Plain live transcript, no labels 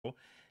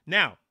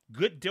Now,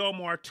 good Del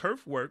Mar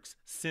turf works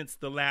since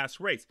the last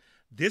race.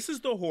 This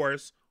is the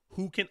horse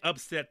who can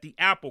upset the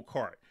apple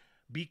cart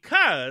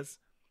because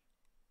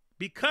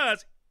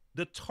because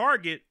the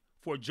target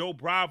for Joe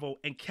Bravo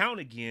and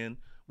Count Again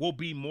will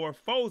be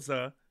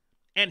Morphosa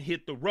and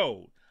Hit the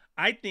Road.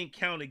 I think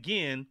Count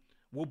Again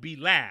will be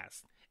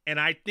last. And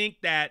I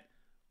think that,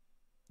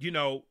 you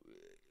know,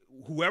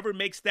 whoever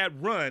makes that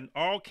run,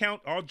 all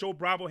Joe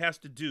Bravo has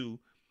to do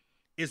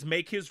is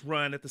make his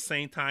run at the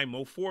same time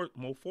Mo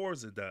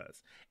Forza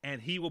does,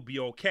 and he will be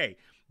okay.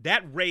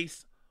 That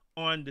race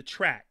on the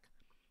track,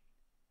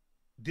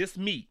 this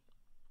meet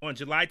on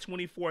July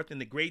 24th in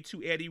the Grade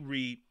 2 Eddie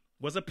Reed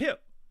was a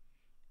pip.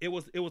 It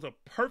was a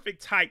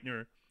perfect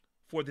tightener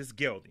for this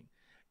gelding.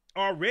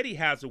 Already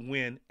has a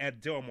win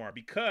at Del Mar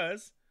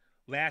because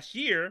last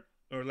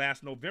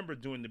November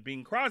during the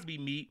Bing Crosby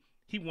meet,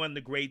 he won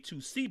the Grade 2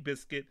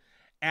 Seabiscuit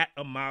at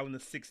a mile and a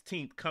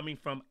 16th coming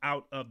from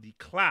out of the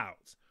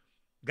clouds.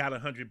 Got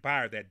 100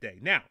 buyer that day.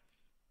 Now,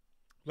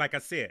 like I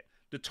said,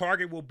 the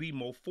target will be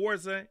Mo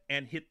Forza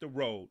and Hit the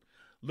Road.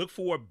 Look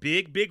for a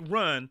big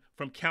run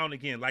from Count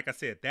Again. Like I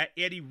said, that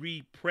Eddie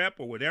Reed prep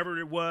or whatever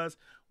it was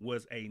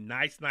a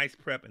nice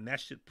prep, and that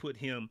should put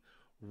him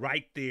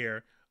right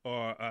there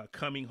or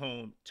coming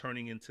home,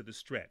 turning into the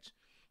stretch.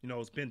 You know,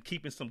 it's been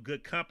keeping some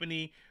good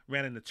company.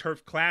 Ran in the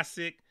Turf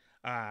Classic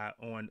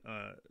on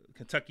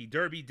Kentucky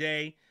Derby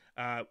Day.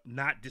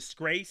 Not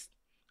disgraced.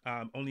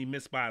 Only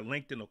missed by a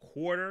length and a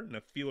quarter in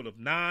a field of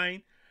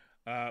 9.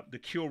 The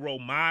Kilroe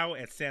Mile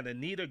at Santa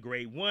Anita,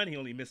 Grade 1. He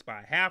only missed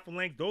by a half a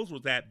length. Those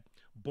was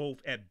both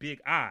at big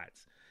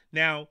odds.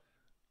 Now,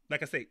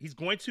 like I say, he's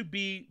going to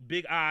be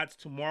big odds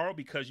tomorrow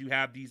because you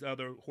have these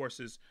other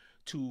horses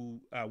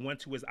one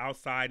to his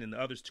outside and the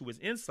others to his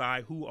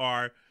inside who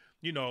are,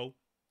 you know,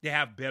 they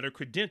have better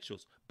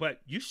credentials.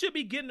 But you should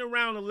be getting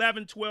around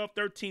 11, 12,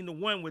 13 to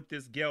 1 with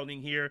this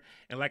gelding here.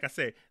 And like I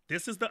said,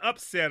 this is the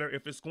upsetter.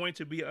 If it's going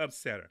to be an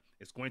upsetter,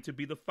 it's going to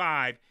be the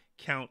 5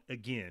 Count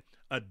Again.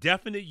 A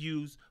definite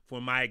use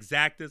for my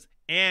exactas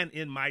and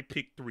in my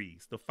pick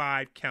 3s. The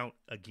 5 Count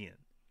Again.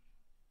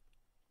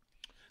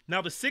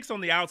 Now the 6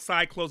 on the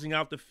outside closing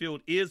out the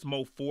field is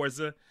Mo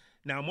Forza.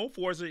 Now Mo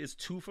Forza is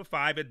 2 for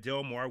 5 at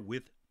Del Mar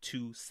with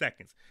 2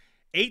 seconds.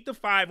 8 to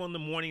 5 on the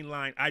morning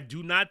line. I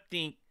do not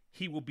think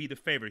he will be the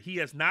favorite. He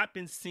has not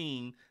been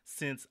seen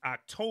since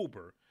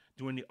October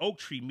during the Oak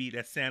Tree meet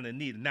at Santa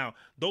Anita. Now,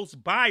 those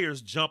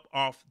buyers jump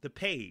off the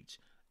page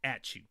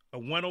at you. A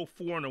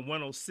 104 and a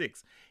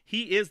 106.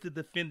 He is the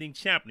defending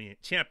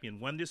champion.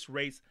 Won this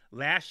race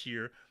last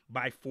year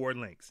by 4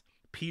 lengths.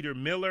 Peter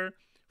Miller,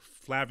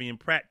 Flavien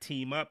Prat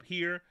team up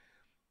here.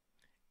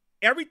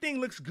 Everything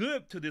looks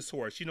good to this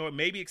horse, you know,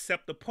 maybe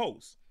except the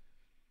post.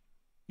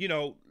 You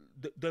know,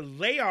 the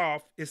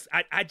layoff is,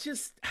 I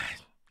just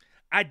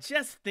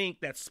think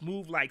that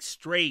Smooth Like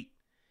Straight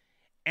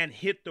and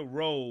Hit the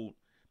Road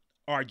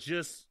are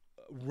just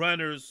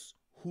runners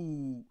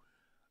who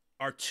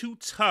are too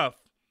tough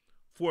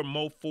for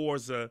Mo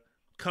Forza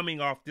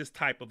coming off this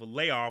type of a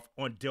layoff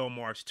on Del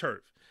Mar's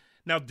turf.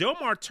 Now, Del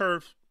Mar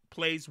turf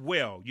plays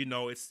well. You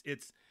know,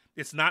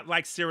 it's not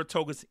like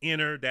Saratoga's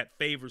Inner that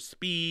favors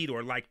speed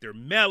or like their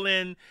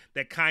Melon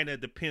that kind of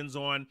depends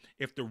on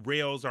if the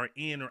rails are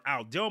in or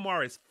out. Del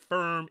Mar is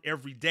firm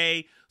every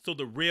day, so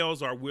the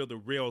rails are where the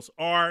rails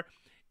are.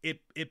 It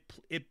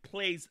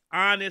plays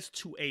honest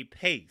to a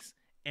pace,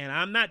 and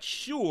I'm not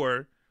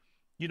sure.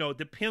 You know, it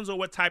depends on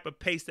what type of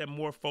pace that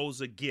Mo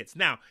Forza gets.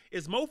 Now,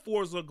 is Mo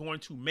Forza going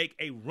to make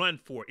a run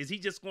for it? Is he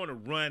just going to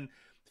run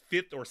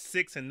 5th or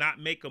 6th and not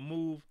make a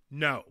move?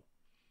 No.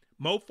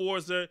 Mo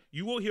Forza,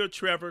 you will hear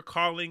Trevor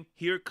calling,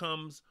 here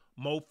comes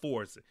Mo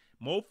Forza.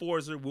 Mo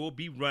Forza will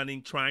be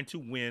running, trying to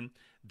win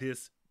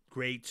this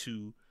Grade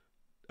 2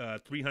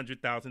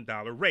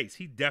 $300,000 race.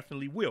 He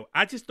definitely will.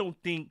 I just don't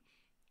think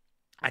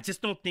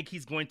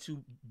he's going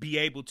to be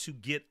able to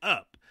get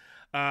up.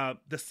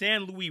 The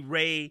San Luis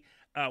Rey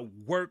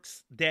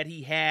works that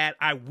he had,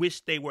 I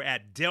wish they were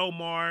at Del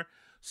Mar.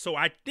 So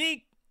I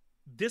think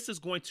this is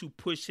going to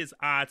push his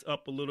odds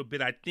up a little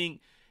bit. I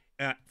think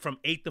from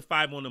 8 to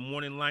 5 on the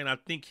morning line, I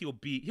think he'll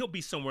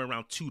be somewhere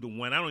around 2 to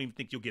 1. I don't even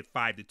think you'll get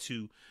 5 to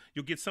 2.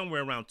 You'll get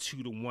somewhere around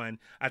 2 to 1.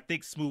 I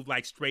think Smooth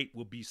Like Straight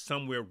will be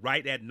somewhere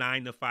right at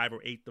 9 to 5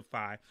 or 8 to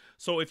 5.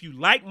 So if you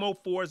like Mo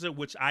Forza,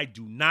 which I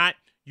do not,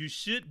 you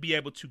should be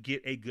able to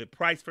get a good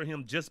price for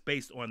him just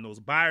based on those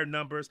buyer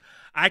numbers.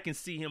 I can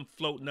see him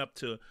floating up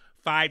to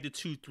 5 to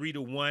 2, 3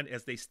 to 1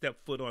 as they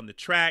step foot on the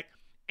track.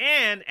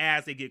 And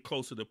as they get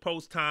closer to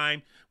post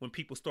time, when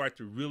people start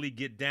to really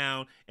get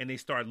down and they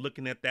start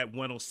looking at that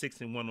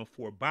 106 and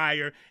 104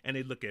 buyer, and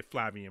they look at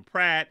Flavien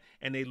Prat,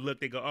 and they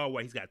go, oh,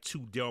 well, he's got 2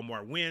 Del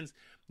Mar wins.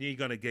 Then you're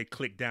going to get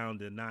clicked down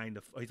to 9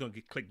 to, he's going to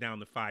get clicked down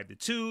to 5 to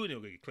 2. Then he'll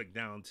get clicked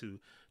down to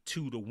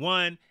 2 to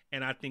 1.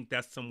 And I think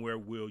that's somewhere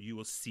where you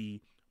will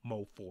see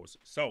Mo Forza.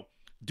 So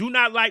do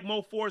not like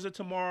Mo Forza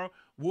tomorrow.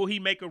 Will he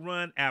make a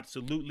run?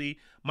 Absolutely.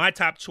 My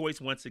top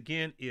choice, once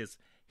again, is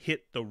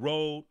Hit the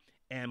Road.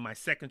 And my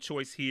second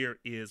choice here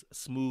is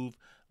Smooth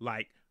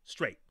Like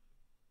Straight.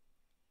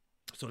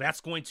 So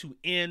that's going to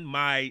end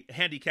my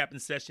handicapping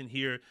session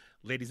here,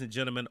 ladies and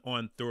gentlemen,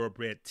 on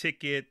Thoroughbred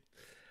Ticket.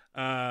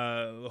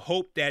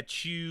 Hope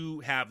that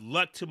you have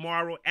luck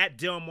tomorrow at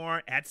Del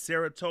Mar, at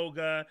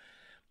Saratoga.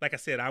 Like I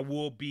said, I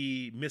will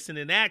be missing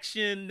in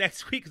action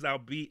next week because I'll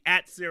be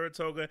at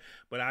Saratoga,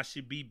 but I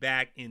should be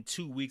back in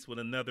 2 weeks with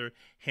another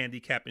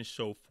handicapping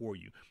show for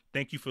you.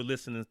 Thank you for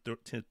listening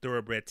to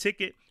Thoroughbred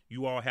Ticket.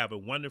 You all have a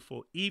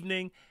wonderful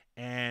evening,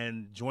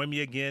 and join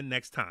me again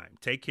next time.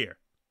 Take care.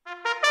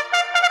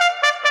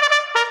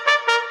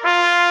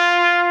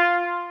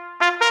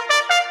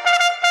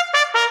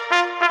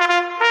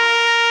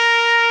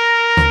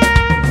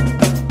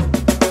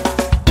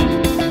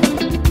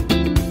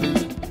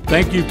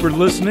 Thank you for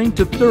listening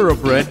to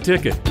Thoroughbred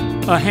Ticket,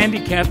 a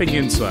handicapping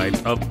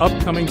insight of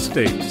upcoming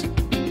stakes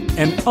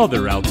and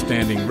other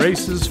outstanding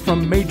races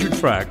from major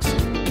tracks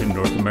in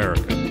North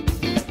America.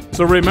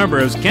 So remember,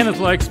 as Kenneth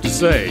likes to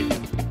say,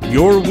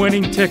 your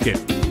winning ticket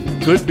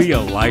could be a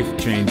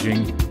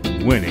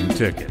life-changing winning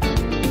ticket.